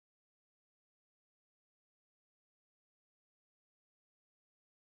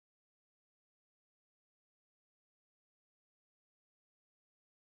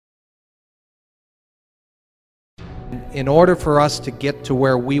In order for us to get to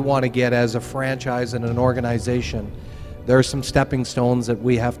where we want to get as a franchise and an organization, there are some stepping stones that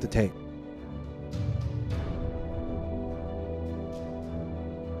we have to take.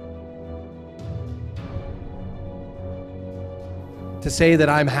 To say that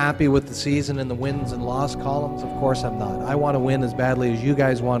I'm happy with the season and the wins and loss columns, of course I'm not. I want to win as badly as you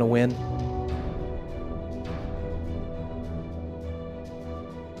guys want to win.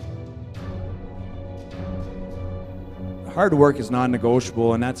 Hard work is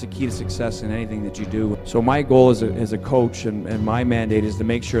non-negotiable, and that's a key to success in anything that you do. So my goal as a coach and my mandate is to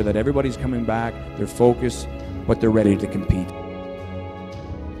make sure that everybody's coming back, they're focused, but they're ready to compete.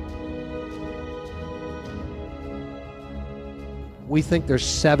 We think there's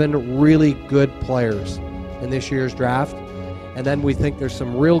 7 really good players in this year's draft, and then we think there's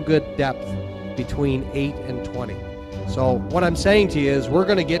some real good depth between 8 and 20. So what I'm saying to you is we're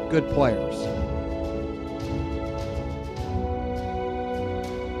going to get good players.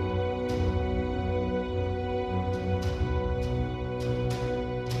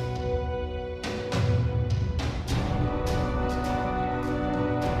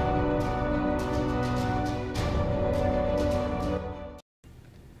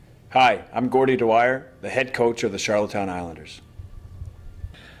 Hi, I'm Gordie Dwyer, the head coach of the Charlottetown Islanders.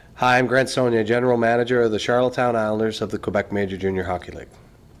 Hi, I'm Grant Sonia, General Manager of the Charlottetown Islanders of the Quebec Major Junior Hockey League.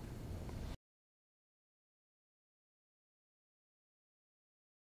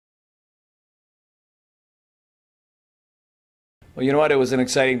 Well, you know what? It was an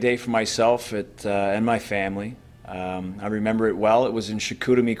exciting day for myself and my family. I remember it well. It was in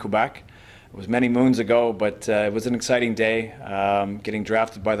Chicoutimi, Quebec. It was many moons ago, but it was an exciting day, getting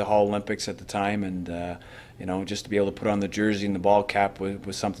drafted by the Hall Olympics at the time, and you know, just to be able to put on the jersey and the ball cap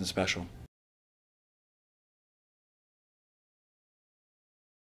was something special.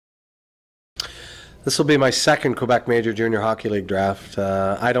 This will be my second Quebec Major Junior Hockey League draft.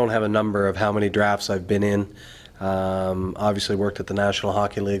 I don't have a number of how many drafts I've been in. Obviously worked at the National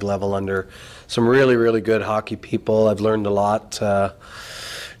Hockey League level under some really, really good hockey people. I've learned a lot.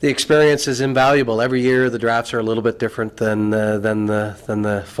 The experience is invaluable. Every year the drafts are a little bit different than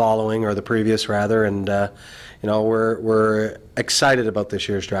the following, or the previous rather, and you know, we're excited about this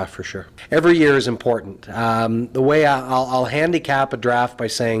year's draft for sure. Every year is important. The way I'll handicap a draft by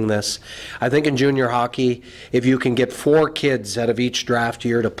saying this: I think in junior hockey, if you can get 4 kids out of each draft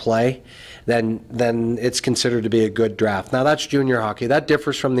year to play, then it's considered to be a good draft. Now that's junior hockey. That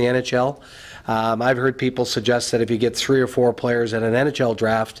differs from the NHL. I've heard people suggest that if you get 3 or 4 players at an NHL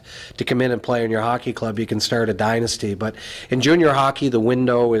draft to come in and play in your hockey club, you can start a dynasty. But in junior hockey, the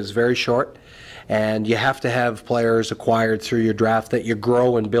window is very short, and you have to have players acquired through your draft that you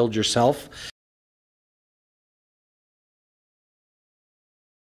grow and build yourself.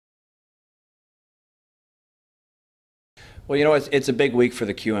 Well, you know, it's a big week for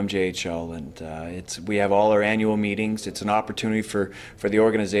the QMJHL, and we have all our annual meetings. It's an opportunity for the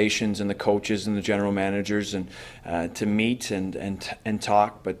organizations and the coaches and the general managers and to meet and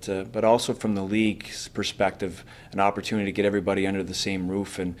talk, but also from the league's perspective, an opportunity to get everybody under the same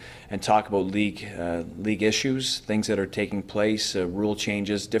roof and talk about league issues, things that are taking place, rule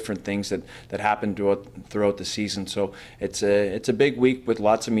changes, different things that happen throughout the season. So it's a big week with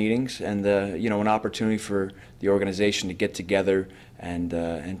lots of meetings, and you know, an opportunity for the organization to get together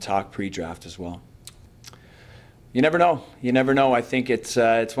and talk pre-draft as well. You never know. You never know. I think it's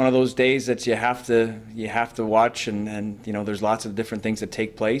one of those days that you have to watch, and you know, there's lots of different things that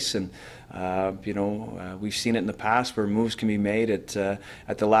take place, and you know, we've seen it in the past where moves can be made at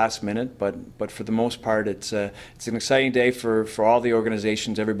the last minute, but for the most part, it's an exciting day for all the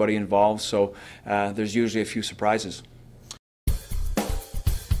organizations, everybody involved. So there's usually a few surprises.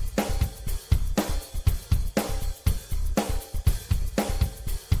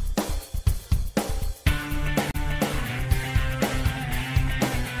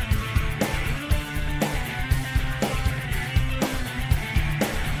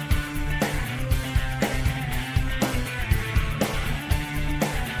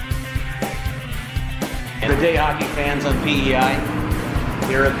 Good day, hockey fans on PEI.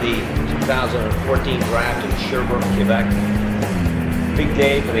 Here at the 2014 draft in Sherbrooke, Quebec. Big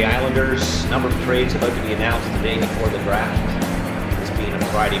day for the Islanders. Number of trades about to be announced the day before the draft. This being a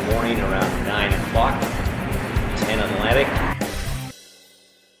Friday morning around 9 o'clock. 10 Atlantic.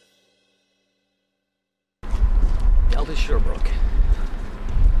 Delta Sherbrooke.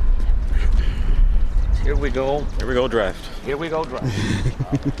 Here we go. Here we go, draft. Here we go, draft.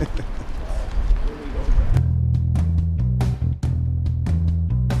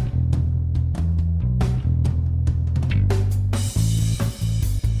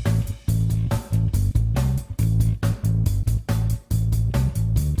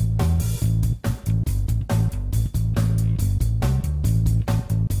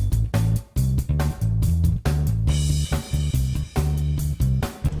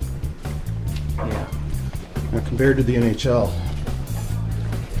 compared to the NHL?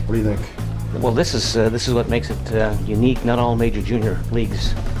 What do you think? Well, this is what makes it unique. Not all major junior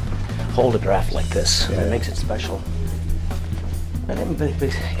leagues hold a draft like this. Yeah. It makes it special.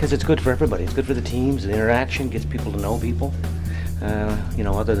 Because it's good for everybody. It's good for the teams. The interaction gets people to know people, you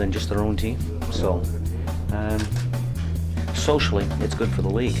know, other than just their own team. So, socially, it's good for the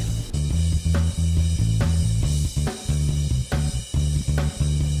league.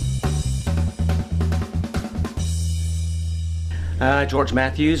 George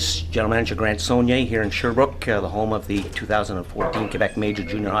Matthews, General Manager Grant Saunier here in Sherbrooke, the home of the 2014 Quebec Major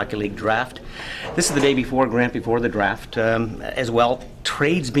Junior Hockey League Draft. This is the day before, Grant, before the draft. As well,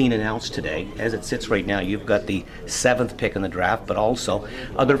 trades being announced today. As it sits right now, you've got the 7th pick in the draft, but also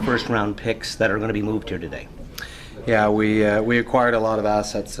other first-round picks that are going to be moved here today. Yeah, we acquired a lot of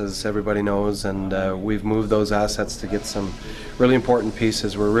assets, as everybody knows, and we've moved those assets to get some really important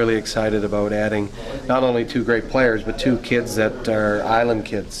pieces. We're really excited about adding not only 2 great players, but 2 kids that are Island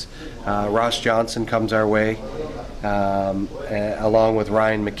kids. Ross Johnson comes our way, along with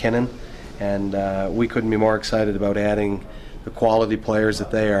Ryan McKinnon, and we couldn't be more excited about adding the quality players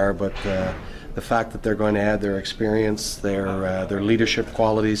that they are, but the fact that they're going to add their experience, their leadership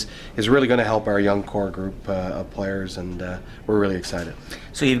qualities, is really going to help our young core group of players, and we're really excited.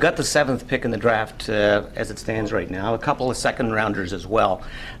 So you've got the 7th pick in the draft as it stands right now, a couple of second-rounders as well.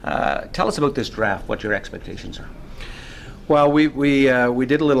 Tell us about this draft, what your expectations are. Well, we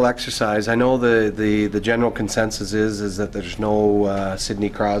did a little exercise. I know the general consensus is that there's no Sidney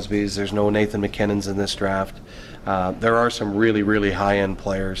Crosbys, there's no Nathan McKinnons in this draft. There are some really high-end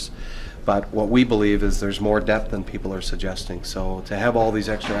players. But what we believe is there's more depth than people are suggesting. So to have all these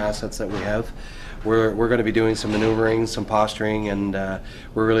extra assets that we have, we're going to be doing some maneuvering, some posturing, and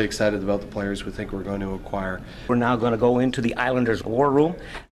we're really excited about the players we think we're going to acquire. We're now going to go into the Islanders' war room.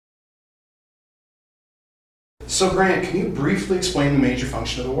 So Grant, can you briefly explain the major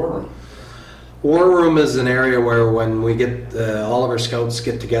function of the war room? War room is an area where when we get all of our scouts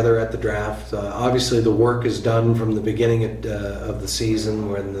get together at the draft, obviously the work is done from the beginning of the season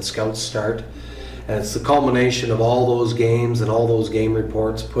when the scouts start, and it's the culmination of all those games and all those game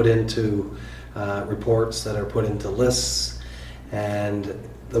reports put into reports that are put into lists, and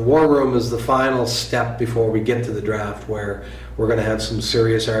the war room is the final step before we get to the draft, where we're going to have some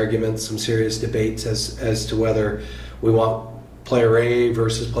serious arguments, some serious debates as to whether we want player A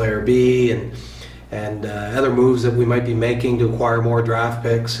versus player B, and other moves that we might be making to acquire more draft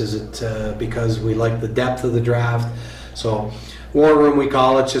picks. Is it because we like the depth of the draft? So war room, we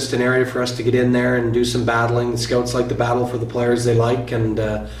call it, just an area for us to get in there and do some battling. The scouts like to battle for the players they like, and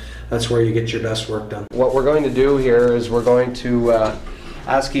that's where you get your best work done. What we're going to do here is we're going to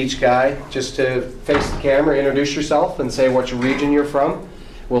ask each guy just to face the camera, introduce yourself, and say what region you're from.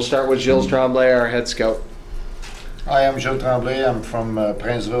 We'll start with Gilles Tremblay, our head scout. Hi, I'm Gilles Tremblay. I'm from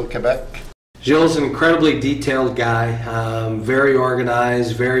Princeville, Quebec. Gilles is an incredibly detailed guy, very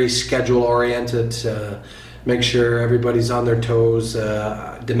organized, very schedule-oriented, make sure everybody's on their toes,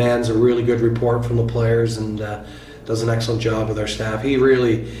 demands a really good report from the players, and does an excellent job with our staff.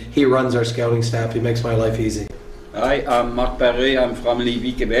 He runs our scouting staff. He makes my life easy. Hi, I'm Marc Paré. I'm from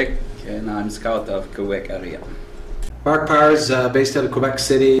Lévis, Quebec, and I'm scout of Quebec area. Marc Paré is based out of Quebec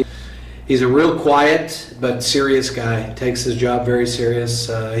City. He's a real quiet but serious guy. Takes his job very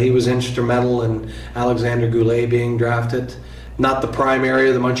serious. He was instrumental in Alexander Goulet being drafted. Not the prime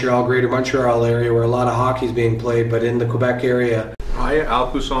area, the Greater Montreal area, where a lot of hockey is being played, but in the Quebec area. Hi,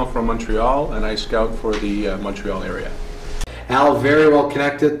 Al Poussin from Montreal, and I scout for the Montreal area. Al, very well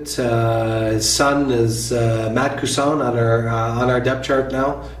connected. His son is Matt Cousson on our depth chart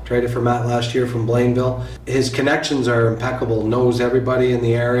now. Traded for Matt last year from Blainville. His connections are impeccable. Knows everybody in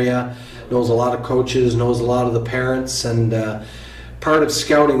the area. Knows a lot of coaches. Knows a lot of the parents. And part of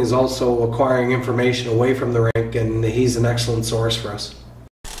scouting is also acquiring information away from the rink. And he's an excellent source for us.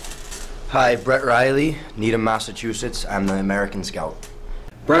 Hi, Brett Riley, Needham, Massachusetts. I'm the American Scout.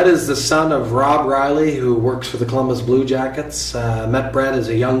 Brett is the son of Rob Riley, who works for the Columbus Blue Jackets. Met Brett as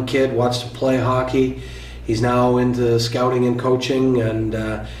a young kid, watched him play hockey. He's now into scouting and coaching,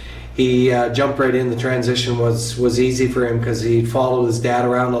 and he jumped right in. The transition was easy for him because he followed his dad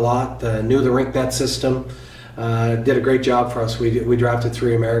around a lot, knew the RinkNet system, did a great job for us. We drafted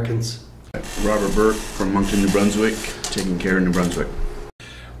 3 Americans. Robert Burke from Moncton, New Brunswick, taking care of New Brunswick.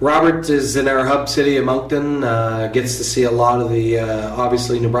 Robert is in our hub city of Moncton, gets to see a lot of the,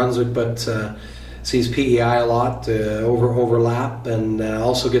 obviously New Brunswick, but sees PEI a lot, overlap, and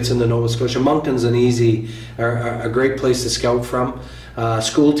also gets into Nova Scotia. Moncton's a great place to scout from.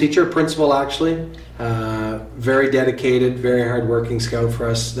 School teacher, principal actually, very dedicated, very hard-working scout for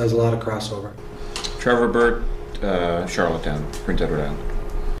us, does a lot of crossover. Trevor Burt, Charlottetown, Prince Edward Island.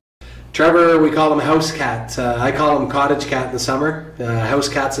 Trevor, we call him House Cat. I call him Cottage Cat in the summer. House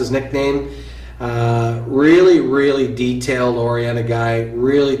Cat's his nickname. Really detailed oriented guy,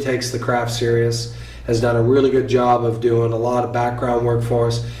 really takes the craft serious, has done a really good job of doing a lot of background work for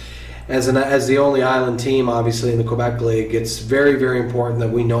us. As the only island team, obviously, in the Quebec League, it's very important that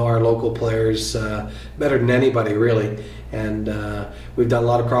we know our local players better than anybody, really. And we've done a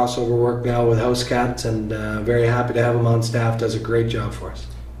lot of crossover work now with House Cat, and very happy to have him on staff. Does a great job for us.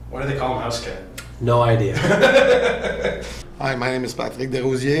 Why do they call him House Cat? No idea. Hi, my name is Patrick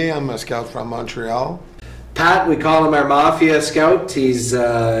Desrosiers. I'm a scout from Montreal. Pat, we call him our Mafia scout. He's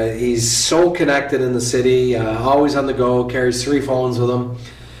so connected in the city, always on the go, carries 3 phones with him.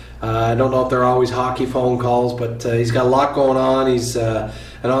 I don't know if they're always hockey phone calls, but he's got a lot going on. He's an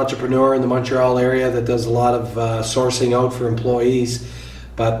entrepreneur in the Montreal area that does a lot of sourcing out for employees,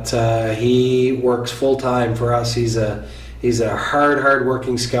 but he works full-time for us. He's a hard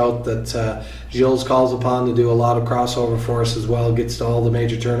working scout that Gilles calls upon to do a lot of crossover for us as well, gets to all the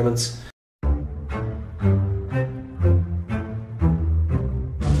major tournaments.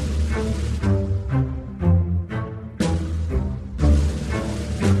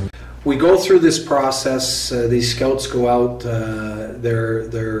 We go through this process, these scouts go out,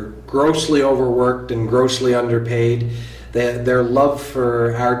 they're grossly overworked and grossly underpaid. Their love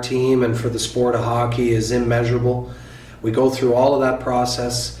for our team and for the sport of hockey is immeasurable. We go through all of that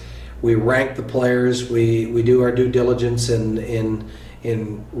process, we rank the players, we do our due diligence in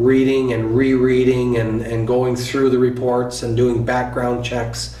reading and rereading and going through the reports and doing background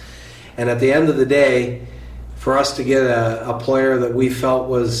checks. And at the end of the day, for us to get a player that we felt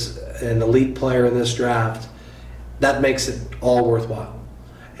was an elite player in this draft, that makes it all worthwhile.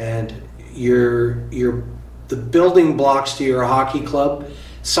 And the building blocks to your hockey club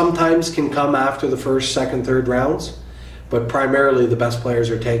sometimes can come after the first, second, third rounds, but primarily the best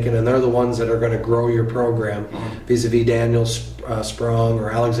players are taken, and they're the ones that are going to grow your program, vis-a-vis Daniel Sprong or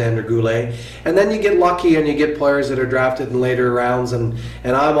Alexander Goulet. And then you get lucky and you get players that are drafted in later rounds, and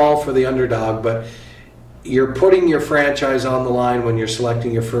I'm all for the underdog, but you're putting your franchise on the line when you're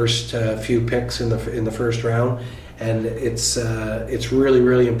selecting your first few picks in the first round, and it's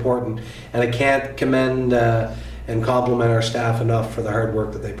really important. And I can't commend and compliment our staff enough for the hard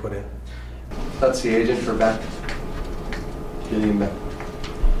work that they put in. That's the agent for Beck.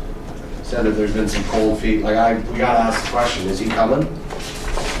 Said that there's been some cold feet. We gotta ask the question: is he coming?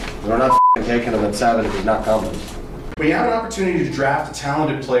 We're not taking him at 7 if he's not coming. When you have an opportunity to draft a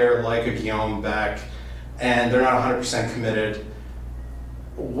talented player like a Guillaume Beck, and they're not 100% committed,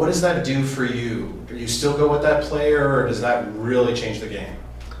 what does that do for you? Do you still go with that player, or does that really change the game?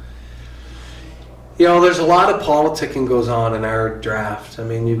 You know, there's a lot of politicking goes on in our draft. I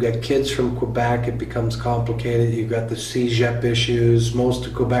mean, you've got kids from Quebec, it becomes complicated. You've got the CEGEP issues. Most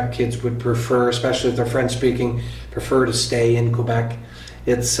of Quebec kids would prefer, especially if they're French speaking, prefer to stay in Quebec.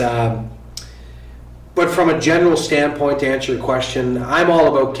 It's, but from a general standpoint, to answer your question, I'm all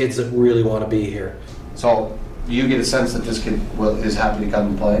about kids that really want to be here. So you get a sense that this kid is happy to come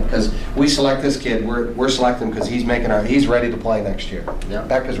and play, because we select this kid. We're selecting because he's ready to play next year. Yeah.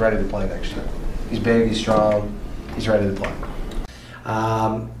 Beck is ready to play next year. He's big, he's strong, he's ready to play.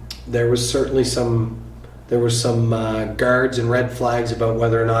 There was certainly some guards and red flags about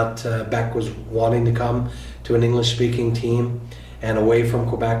whether or not Beck was wanting to come to an English-speaking team and away from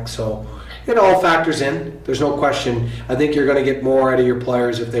Quebec. So it all factors in. There's no question. I think you're going to get more out of your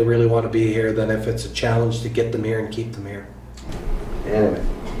players if they really want to be here than if it's a challenge to get them here and keep them here. Anyway,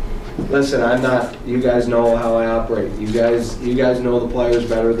 listen, I'm not. You guys know how I operate. You guys know the players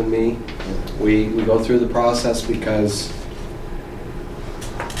better than me. We go through the process because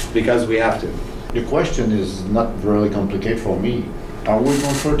we have to. The question is not really complicated for me. Are we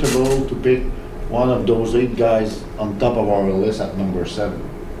comfortable to pick one of those 8 guys on top of our list at number 7?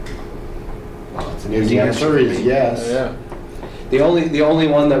 The answer is yes. Yeah. The only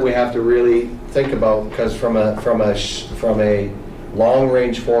one that we have to really think about, because from a long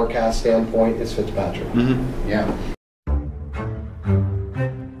range forecast standpoint, is Fitzpatrick. Mm-hmm. Yeah.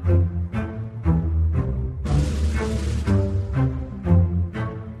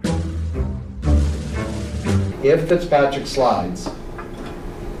 If Fitzpatrick slides,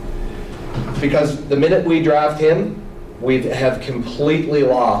 because the minute we draft him, we have completely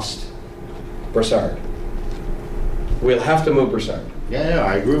lost Brassard. We'll have to move Brassard. Yeah,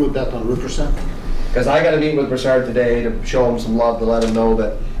 I agree with that 100%. Because I got to meet with Brassard today to show him some love, to let him know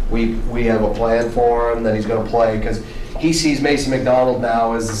that we have a plan for him, that he's going to play, because he sees Mason McDonald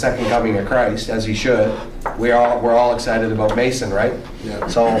now as the second coming of Christ, as he should. We're all excited about Mason, right? Yeah.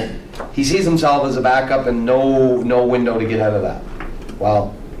 So he sees himself as a backup and no window to get out of that.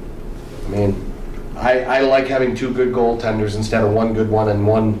 Well, I mean, I like having two good goaltenders instead of one good one and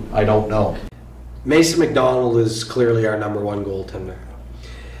one I don't know. Mason McDonald is clearly our #1 goaltender.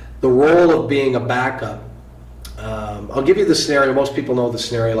 The role of being a backup, I'll give you the scenario. Most people know the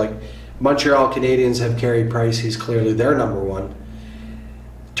scenario. Like Montreal Canadiens have Carey Price. He's clearly their #1.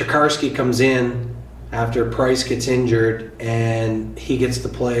 Tokarski comes in after Price gets injured and he gets to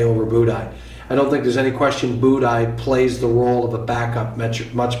play over Budaj. I don't think there's any question Budaj plays the role of a backup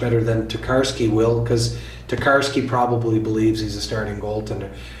much better than Tokarski will, because Tokarski probably believes he's a starting goaltender.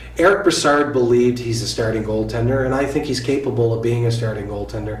 Eric Brassard believed he's a starting goaltender, and I think he's capable of being a starting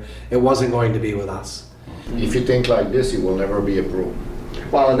goaltender. It wasn't going to be with us. If you think like this, you will never be a pro.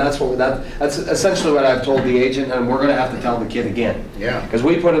 Well, and that's essentially what I've told the agent, and we're going to have to tell the kid again. Yeah. Because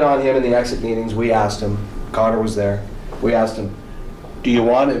we put it on him in the exit meetings. We asked him. Connor was there. We asked him, do you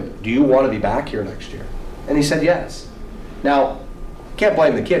want to be back here next year? And he said yes. Now, can't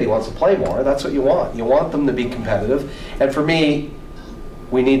blame the kid. He wants to play more. That's what you want. You want them to be competitive. And for me,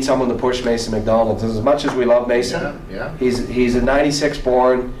 we need someone to push Mason McDonald. As much as we love Mason, he's a '96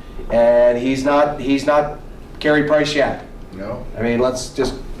 born, and he's not Carey Price yet. No. I mean, let's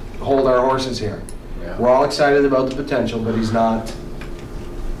just hold our horses here. Yeah. We're all excited about the potential, but he's not.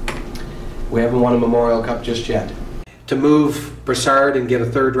 We haven't won a Memorial Cup just yet. To move Brassard and get a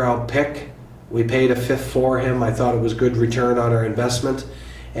 3rd-round pick, we paid a 5th for him. I thought it was good return on our investment,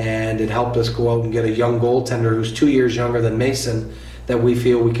 and it helped us go out and get a young goaltender who's 2 years younger than Mason, that we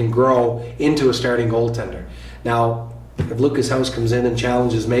feel we can grow into a starting goaltender. Now, if Lucas House comes in and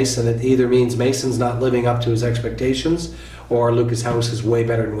challenges Mason, it either means Mason's not living up to his expectations or Lucas House is way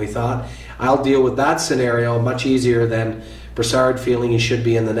better than we thought. I'll deal with that scenario much easier than Brassard feeling he should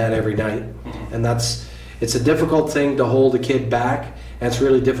be in the net every night. And it's a difficult thing to hold a kid back, and it's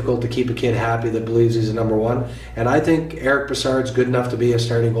really difficult to keep a kid happy that believes he's a #1. And I think Eric Brassard's good enough to be a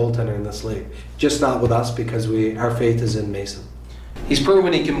starting goaltender in this league. Just not with us, because our faith is in Mason. He's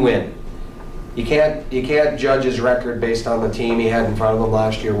proven he can win. You can't judge his record based on the team he had in front of him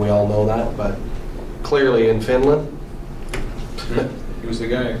last year. We all know that, but clearly in Finland, He was the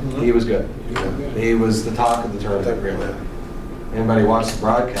guy. he was good. He was the talk of the tournament, really. Anybody watched the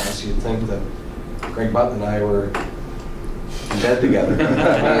broadcast, you'd think that Greg Button and I were in bed together.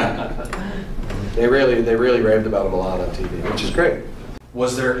 They really raved about him a lot on TV, which is great.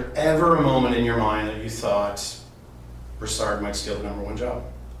 Was there ever a moment in your mind that you thought Brassard might steal the #1 job?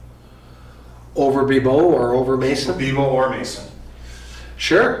 Over Bibeau or over Mason? Bibeau or Mason.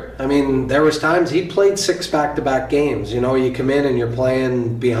 Sure. I mean, there was times he played 6 back-to-back games. You know, you come in and you're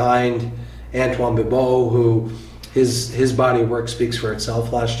playing behind Antoine Bibeau, who his body of work speaks for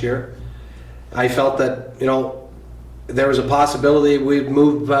itself last year. I felt that, you know, there was a possibility we'd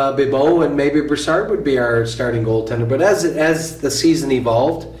move Bibeau and maybe Brassard would be our starting goaltender. But as the season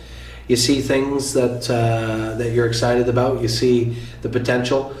evolved, you see things that you're excited about. You see the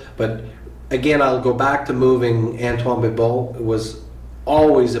potential. But again, I'll go back to moving Antoine Bibeau. It was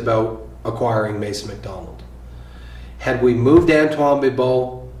always about acquiring Mason McDonald. Had we moved Antoine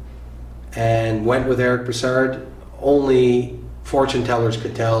Bibeau and went with Eric Brassard, only fortune tellers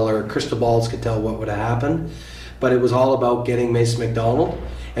could tell, or crystal balls could tell what would have happened. But it was all about getting Mason McDonald.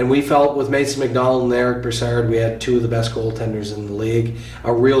 And we felt with Mason McDonald and Eric Brassard, we had 2 of the best goaltenders in the league.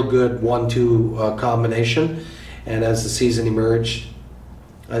 A real good 1-2 combination. And as the season emerged,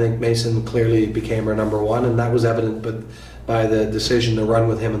 I think Mason clearly became our #1, and that was evident by the decision to run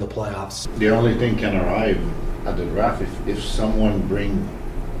with him in the playoffs. The only thing can arrive at the draft if someone bring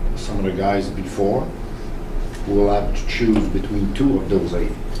some of the guys before, we'll have to choose between 2 of those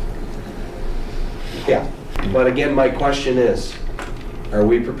 8. Yeah, but again, my question is, are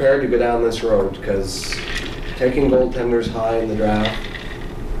we prepared to go down this road? Because taking goaltenders high in the draft,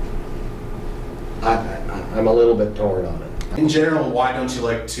 I'm a little bit torn on it. In general, why don't you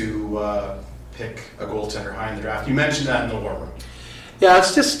like to pick a goaltender high in the draft? You mentioned that in the war room. Yeah,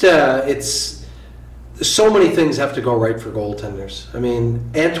 it's just, so many things have to go right for goaltenders. I mean,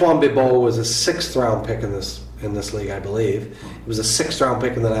 Antoine Bibeau was a 6th-round pick in this league, I believe. He was a 6th-round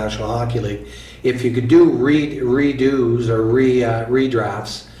pick in the National Hockey League. If you could do redos or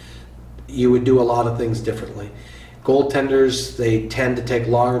redrafts, you would do a lot of things differently. Goaltenders, they tend to take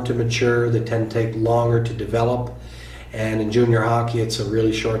longer to mature. They tend to take longer to develop. And in junior hockey, it's a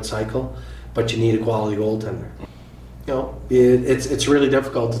really short cycle, but you need a quality goaltender. You know, it's really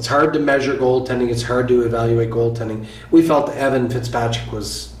difficult. It's hard to measure goaltending. It's hard to evaluate goaltending. We felt Evan Fitzpatrick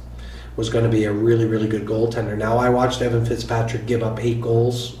was going to be a really, really good goaltender. Now, I watched Evan Fitzpatrick give up 8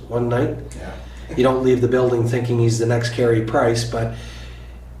 goals one night. Yeah. You don't leave the building thinking he's the next Carey Price, but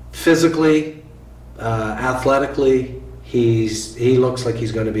physically, athletically, he looks like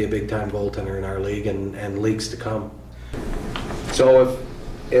he's going to be a big-time goaltender in our league and leagues to come. So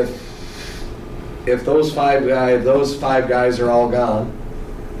if those five guys are all gone,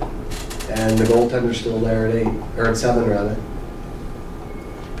 and the goaltender's still there at 8 or at 7 rather,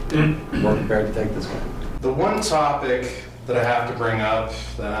 we're prepared to take this guy. The one topic that I have to bring up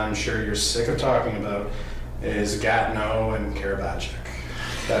that I'm sure you're sick of talking about is Gatineau and Karabachik.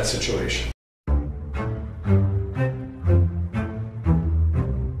 That situation.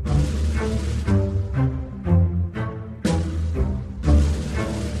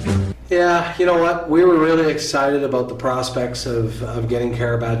 Yeah, you know what? We were really excited about the prospects of getting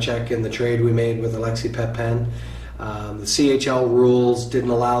Karabachik in the trade we made with Alexei Pepin. The CHL rules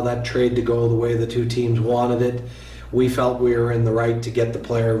didn't allow that trade to go the way the two teams wanted it. We felt we were in the right to get the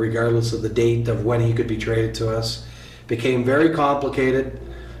player regardless of the date of when he could be traded to us. Became very complicated,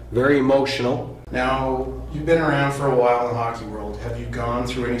 very emotional. Now, you've been around for a while in the hockey world. Have you gone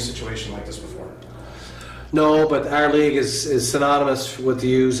through any situation like this before? No, but our league is synonymous with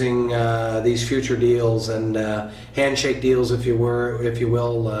using these future deals and handshake deals, if you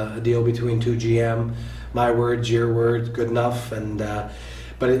will, a deal between two GM. My words, your words, good enough. And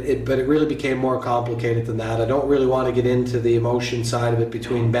but it really became more complicated than that. I don't really want to get into the emotion side of it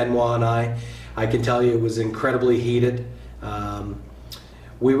between Benoit and I. I can tell you it was incredibly heated.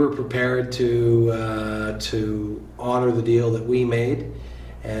 We were prepared to honor the deal that we made,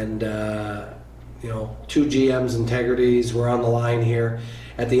 and you know, two GMs' integrities were on the line here.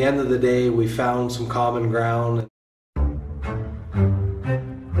 At the end of the day, we found some common ground.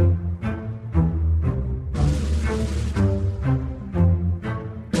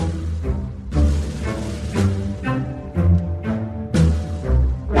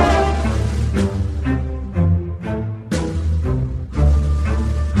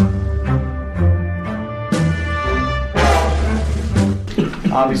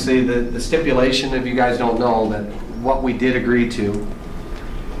 Obviously, the stipulation, if you guys don't know, that what we did agree to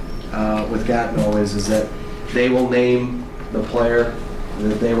with Gatineau is that they will name the player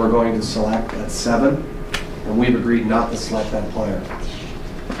that they were going to select at 7, and we've agreed not to select that player.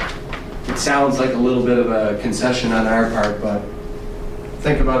 It sounds like a little bit of a concession on our part, but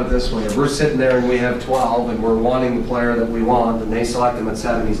think about it this way. If we're sitting there and we have 12 and we're wanting the player that we want, and they select him at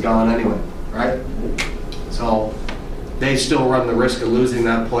 7, he's gone anyway, right? So they still run the risk of losing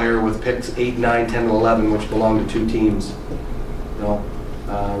that player with picks 8, 9, 10, and 11, which belong to two teams. You know,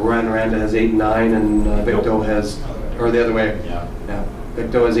 Rwanda has 8 and 9, and Victo has, or the other way. Yeah.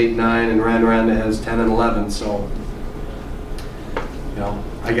 Victo has 8 and 9, and Rwanda has 10 and 11. So, you know,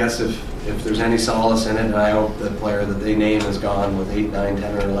 I guess if there's any solace in it, and I hope the player that they name is gone with 8, 9,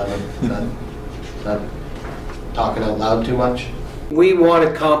 10, or 11. Is that talking out loud too much? We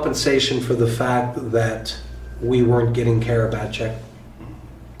wanted compensation for the fact that we weren't getting Karabachik.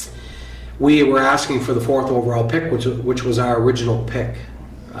 We were asking for the 4th overall pick, which was our original pick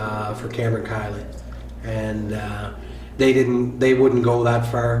for Cameron Kiley, and they wouldn't go that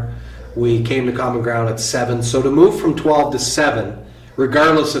far. We came to common ground at 7. So to move from 12 to 7,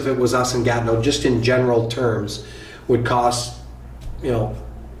 regardless if it was us and Gatineau, just in general terms, would cost, you know,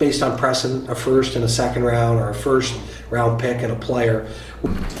 based on precedent, a 1st and a 2nd round, or a 1st round pick and a player.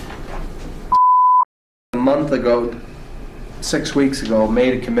 A month ago, 6 weeks ago,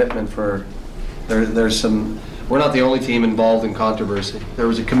 made a commitment for, there's some, we're not the only team involved in controversy. There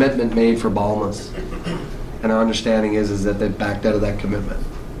was a commitment made for Balmas, and our understanding is that they've backed out of that commitment,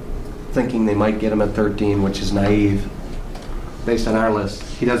 thinking they might get him at 13, which is naive. Based on our list,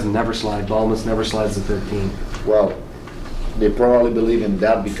 he doesn't never slide. Balmas never slides to 13. Well, they probably believe in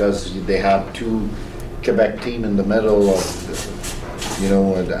that because they have 2 Quebec team in the middle of, you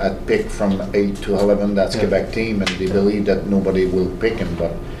know, at pick from 8 to 11, that's Quebec team, and they believe that nobody will pick him,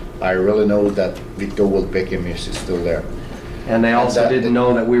 but I really know that Victor will pick him if he's still there. And they also didn't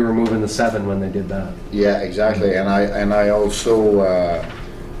know that we were moving to 7 when they did that. Yeah, exactly, and I also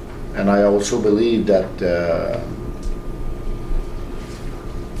believe that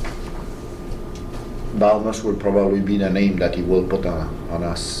Balmas will probably be the name that he will put on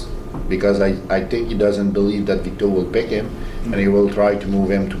us, because I think he doesn't believe that Victor will pick him, and he will try to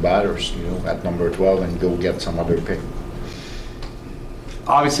move him to batters, you know, at number 12 and go get some other pick.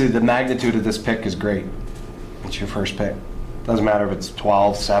 Obviously, the magnitude of this pick is great. It's your first pick. Doesn't matter if it's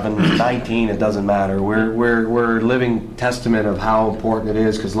 12, 7, 19. It doesn't matter. We're living testament of how important it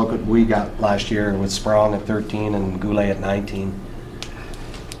is. Because look what we got last year with Sprong at 13 and Goulet at 19.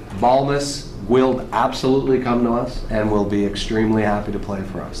 Balmas will absolutely come to us and will be extremely happy to play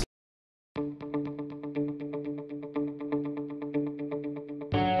for us.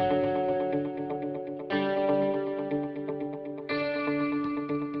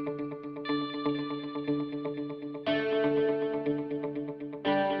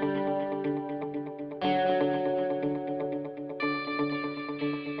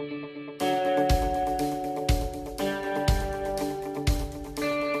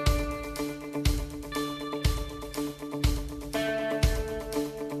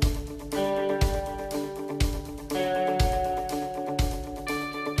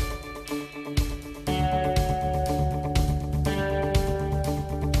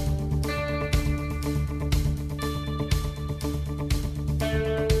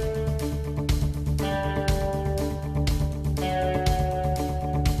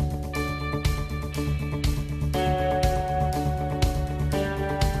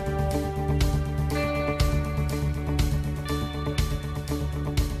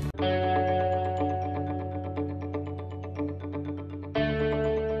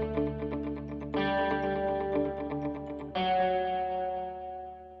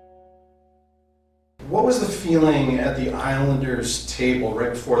 What was the feeling at the Islanders table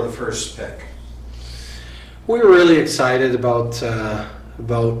right before the first pick? We were really excited about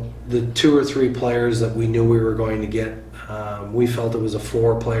the 2 or 3 players that we knew we were going to get. We felt it was a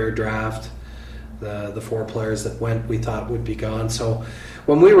 4-player draft. The 4 players that went, we thought would be gone. So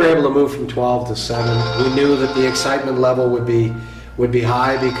when we were able to move from 12 to 7, we knew that the excitement level would be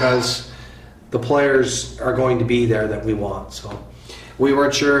high because the players are going to be there that we want. So we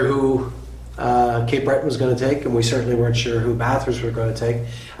weren't sure who Cape Breton was going to take, and we certainly weren't sure who Bathurst were going to take.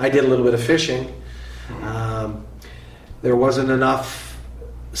 I did a little bit of fishing. There wasn't enough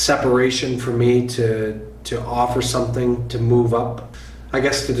separation for me to offer something to move up. I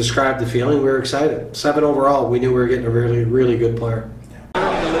guess to describe the feeling, we were excited. 7 overall, we knew we were getting a really, really good player.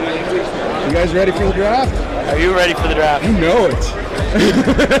 You guys ready for the draft? Are you ready for the draft? You know it.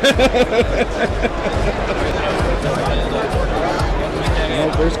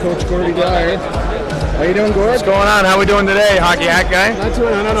 Well, there's Coach Gordy Dyer. How you doing, Gord? What's going on? How we doing today, hockey hat guy? Not too,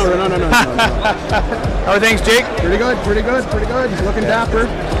 no. How are things, Jake? Pretty good. He's looking dapper.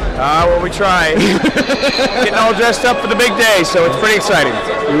 Well, we try. Getting all dressed up for the big day, so it's pretty exciting.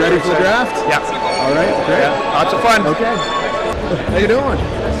 You ready for the draft? Yeah. All right, great. Yeah, lots of fun. Okay. How you doing?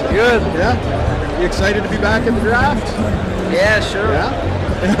 Good. Yeah? You excited to be back in the draft? Yeah, sure.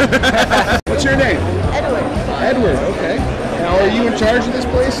 Yeah? What's your name? Edward. Edward, okay. Now, are you in charge of this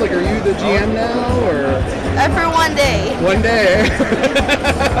place? Like, are you the GM now, or? For one day. One day,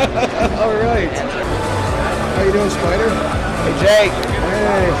 All right. How you doing, Spider? Hey, Jake.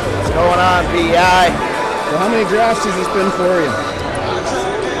 Hey. What's going on, PEI? So how many drafts has this been for you?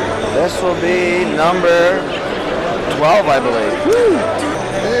 This will be number 12, I believe. Woo.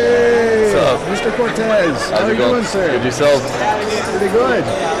 Hey, What's up? Mr. Cortez. How are you doing, sir? Good yourself? Pretty good.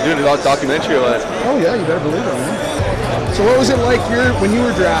 You're doing a documentary on it. Oh yeah, you better believe it, man. So what was it like when you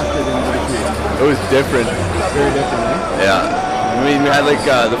were drafted into the team? It was different. Very different, eh? Yeah. I mean, we had like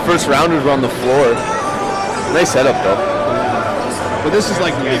the first rounders were on the floor. Nice setup though. But this is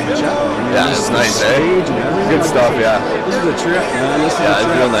like the NHL. Yeah, it's nice, eh? Good stuff, yeah. This is a trip, man. This is a it's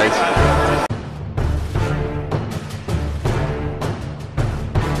trip. real nice.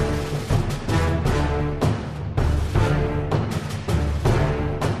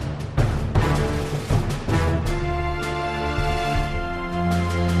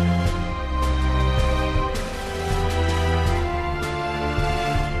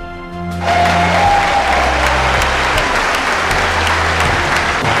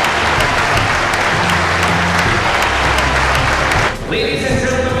 Ladies and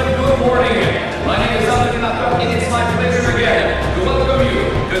gentlemen, good morning. My name is Alvin Nakam, and it's my pleasure again to welcome you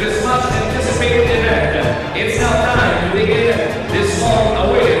to this much anticipated event. It's now time to begin this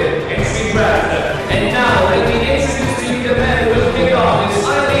long-awaited entry draft. And now, let me introduce to you the man who will kick off this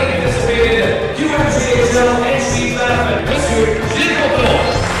highly anticipated QMJHL entry draft, Mr. Gilles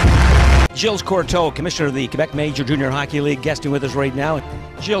Courteau. Gilles Courteau, Commissioner of the Quebec Major Junior Hockey League, guesting with us right now.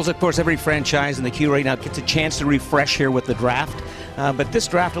 Gilles, of course, every franchise in the Q right now gets a chance to refresh here with the draft. But this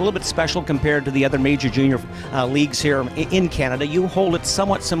draft a little bit special compared to the other major junior leagues here in Canada. You hold it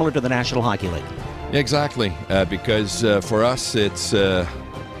somewhat similar to the National Hockey League. Exactly, because for us it's a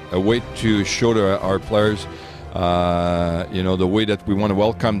way to show to our players the way that we want to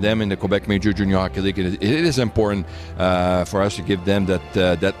welcome them in the Quebec Major Junior Hockey League. It is important for us to give them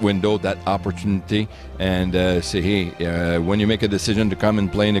that window, that opportunity, and say, hey, when you make a decision to come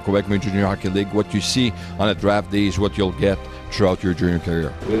and play in the Quebec Major Junior Hockey League, what you see on a draft day is what you'll get throughout your junior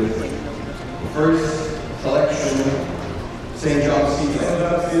career. First selection, St. John's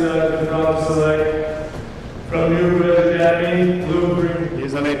select from New Academy, Blue.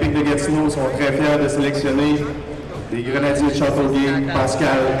 Les Olympiques de Gatineau sont très fiers de sélectionner les Grenadiers de Châteauguay,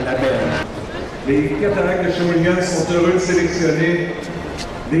 Pascal Labelle. Les Cataractes de Shawinigan sont heureux de sélectionner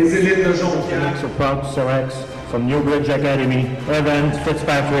des élites de Jonquière. So proud to select from Newbridge Academy, Evans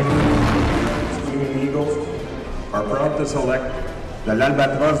Fitzpatrick. Screaming Eagles are proud to select de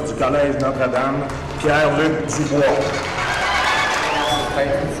l'Albatros du Collège Notre-Dame, Pierre-Luc Dubois.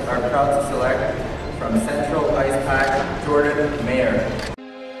 Titans are proud to select from Central Ice Pack, Jordan Mayer.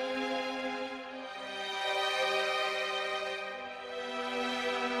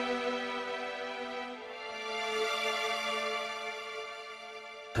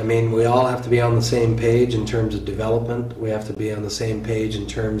 I mean, we all have to be on the same page in terms of development. We have to be on the same page in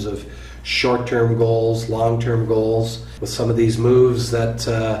terms of short-term goals, long-term goals. With some of these moves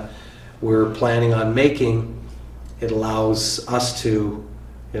that we're planning on making, it allows us to,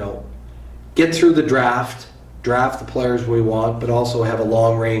 get through the draft the players we want, but also have a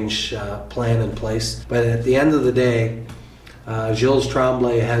long-range plan in place. But at the end of the day, Gilles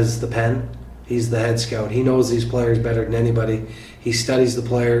Tremblay has the pen. He's the head scout. He knows these players better than anybody. He studies the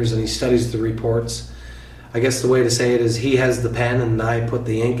players and he studies the reports. I guess the way to say it is he has the pen and I put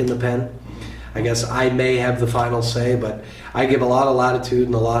the ink in the pen. I guess I may have the final say, but I give a lot of latitude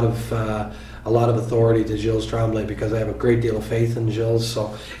and a lot of authority to Gilles Tremblay because I have a great deal of faith in Gilles.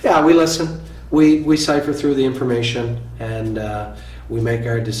 So yeah, we listen. We cipher through the information and we make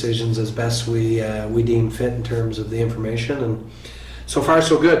our decisions as best we deem fit in terms of the information. And so far,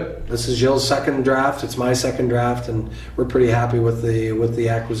 so good. This is Gilles' second draft. It's my second draft, and we're pretty happy with the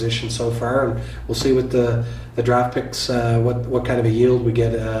acquisition so far. And we'll see with the draft picks what kind of a yield we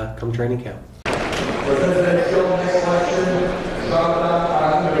get come training camp. Presidential next election, Charlottetown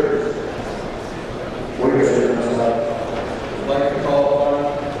Islanders. I'd like to call upon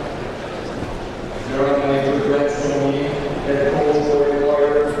General Manager Brett Sonny, Head Coach Corey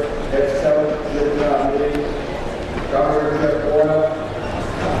Lawyer, Head Scout Jim Conley, Governor Jeff Warner,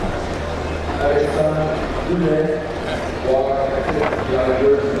 Alexandre Goulet, voir les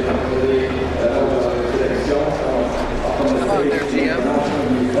Islanders et la sélection en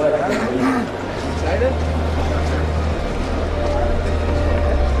excited?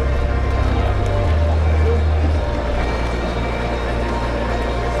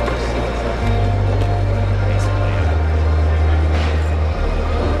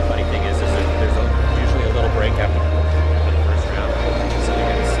 Funny thing is there's usually a little break after the first round, so you're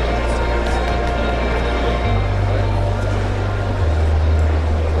going to see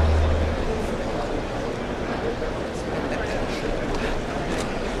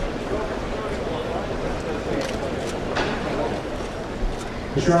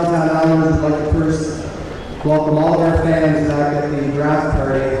The Charlottetown Islanders would like to first welcome all of our fans back at the draft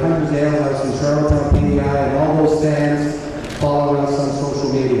party at Hunter's Ale House in Charlottetown, PEI, and all those fans following us on social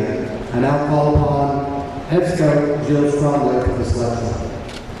media. I now call upon Head Scout Gilles Tremblay for the selection.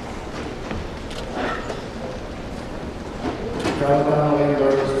 Charlottetown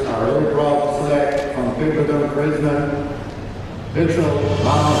Islanders are really proud to select from Pickerton, Brisbane, Mitchell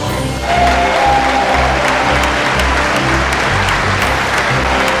Bombas.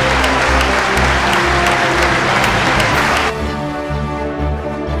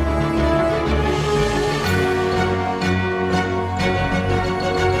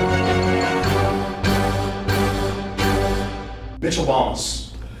 Mitchell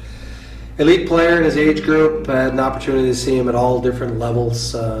Bombas. Elite player in his age group. I had an opportunity to see him at all different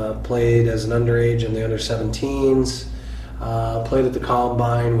levels. Played as an underage in the under 17s. Played at the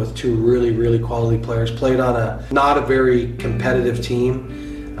Combine with two really quality players. Played on not a very competitive team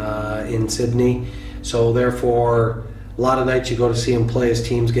in Sydney. So therefore, a lot of nights you go to see him play, his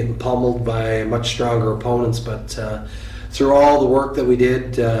team's getting pummeled by much stronger opponents. But through all the work that we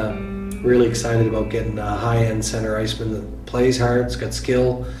did, really excited about getting a high-end center iceman that plays hard, has got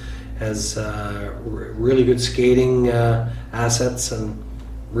skill, has really good skating assets, and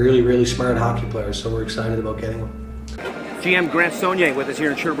really smart hockey players. So we're excited about getting him. GM Grant Saunier with us here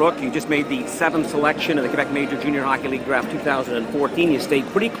in Sherbrooke. You just made the 7th selection of the Quebec Major Junior Hockey League Draft 2014. You stayed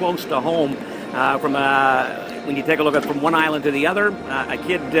pretty close to home from when you take a look at from one island to the other, a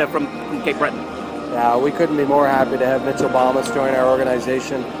kid from Cape Breton. Yeah, we couldn't be more happy to have Mitchell Bombas join our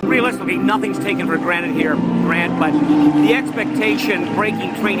organization. Realistically, nothing's taken for granted here, Grant, but the expectation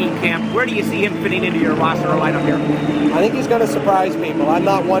breaking training camp, where do you see him fitting into your roster lineup here? I think he's going to surprise people. I'm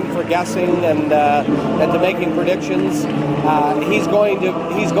not one for guessing and to making predictions. He's going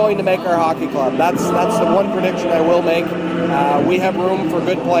to make our hockey club. That's the one prediction I will make. We have room for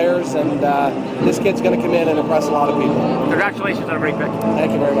good players, and this kid's going to come in and impress a lot of people. Congratulations on a great pick.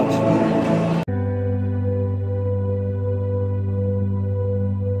 Thank you very much.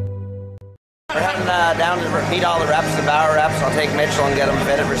 We're heading down to repeat all the reps, the Bauer reps. I'll take Mitchell and get him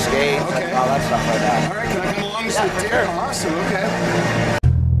fitted for skates, and all that stuff like that. All right, can I come along? Yeah, sure. Awesome, okay.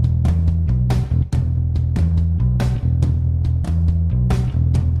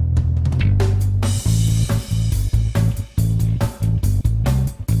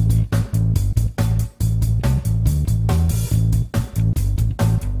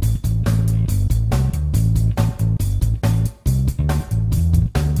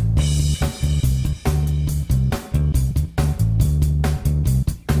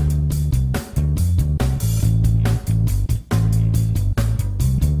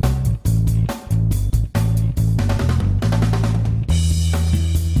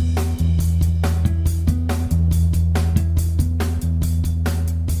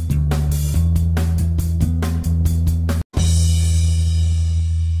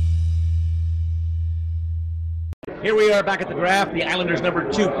 Here we are back at the draft. The Islanders'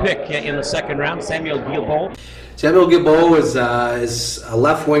 #2 pick in the second round, Samuel Guilbeault. Samuel Guilbeault is a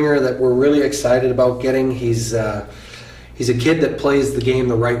left winger that we're really excited about getting. He's a kid that plays the game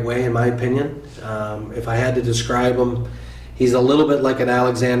the right way, in my opinion. If I had to describe him, he's a little bit like an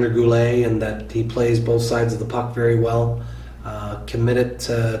Alexander Goulet in that he plays both sides of the puck very well, committed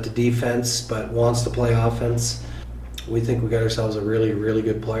to defense, but wants to play offense. We think we got ourselves a really, really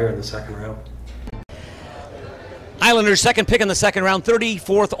good player in the second round. Islanders' second pick in the second round,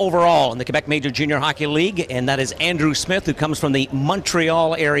 34th overall in the Quebec Major Junior Hockey League, and that is Andrew Smith, who comes from the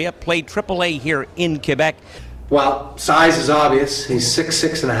Montreal area, played AAA here in Quebec. Well, size is obvious. He's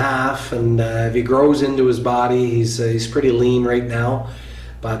 6'6" and a half, and if he grows into his body, he's pretty lean right now,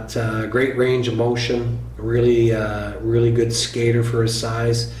 but great range of motion, really good skater for his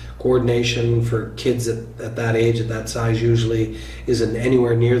size. Coordination for kids at that age, at that size, usually isn't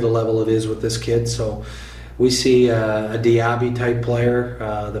anywhere near the level it is with this kid. So we see a Diaby type player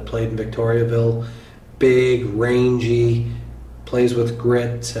that played in Victoriaville, big, rangy, plays with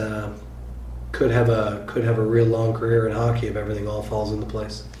grit. Could have a real long career in hockey if everything all falls into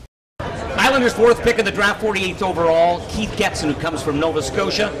place. Islanders' 4th pick in the draft, 48th overall, Keith Getson, who comes from Nova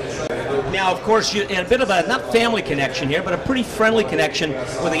Scotia. Now, of course, you had a bit of a, not family connection here, but a pretty friendly connection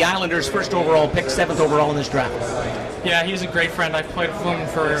with the Islanders' 1st overall pick, 7th overall in this draft. Yeah, he's a great friend. I've played with him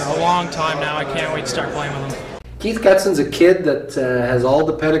for a long time now. I can't wait to start playing with him. Keith Getson's a kid that has all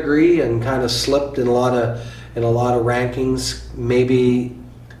the pedigree and kind of slipped in a lot of rankings, maybe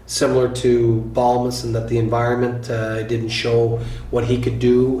similar to Balmas, in that the environment didn't show what he could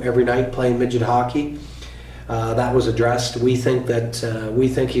do every night playing midget hockey. That was addressed. We think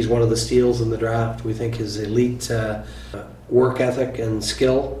he's one of the steals in the draft. We think his elite work ethic and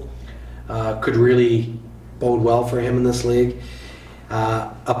skill could really bode well for him in this league.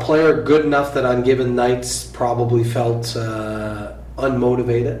 A player good enough that on given nights probably felt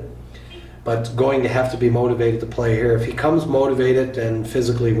unmotivated, but going to have to be motivated to play here. If he comes motivated and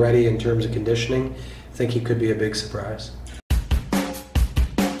physically ready in terms of conditioning, I think he could be a big surprise.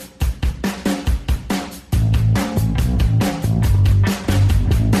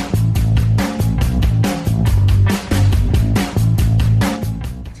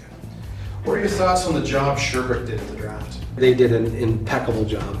 What are your thoughts on the job Sherbrooke did at the draft? They did an impeccable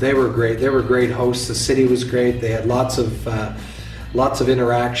job. They were great. They were great hosts. The city was great. They had lots of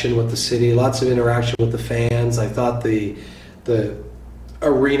interaction with the city, lots of interaction with the fans. I thought the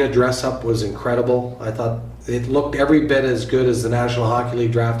arena dress-up was incredible. I thought it looked every bit as good as the National Hockey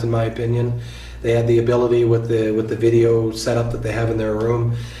League draft, in my opinion. They had the ability with the video setup that they have in their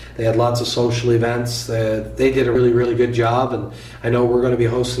room. They had lots of social events. They did a really, really good job, and I know we're going to be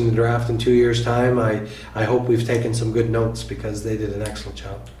hosting the draft in 2 years' time. I hope we've taken some good notes because they did an excellent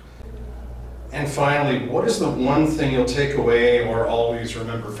job. And finally, what is the one thing you'll take away or always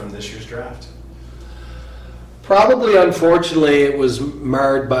remember from this year's draft? Probably, unfortunately, it was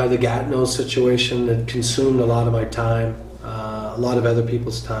marred by the Gatineau situation. It consumed a lot of my time, a lot of other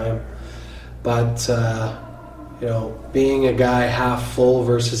people's time. But, you know, being a guy half full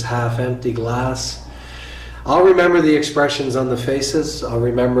versus half empty glass, I'll remember the expressions on the faces. I'll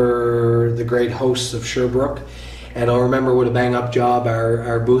remember the great hosts of Sherbrooke. And I'll remember what a bang-up job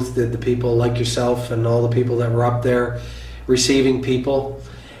our booth did, the people like yourself and all the people that were up there receiving people.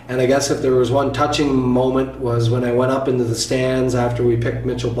 And I guess if there was one touching moment was when I went up into the stands after we picked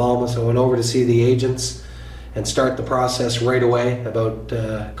Mitchell Balmas. I went over to see the agents and start the process right away about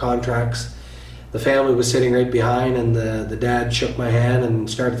contracts. The family was sitting right behind, and the dad shook my hand and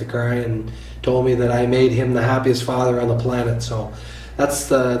started to cry and told me that I made him the happiest father on the planet. So that's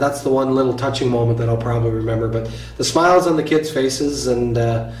the one little touching moment that I'll probably remember. But the smiles on the kids' faces and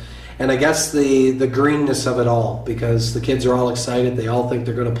I guess the greenness of it all, because the kids are all excited. They all think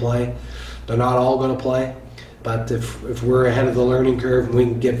they're going to play. They're not all going to play, but if we're ahead of the learning curve and we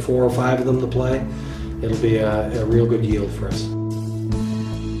can get 4 or 5 of them to play, it'll be a real good yield for us.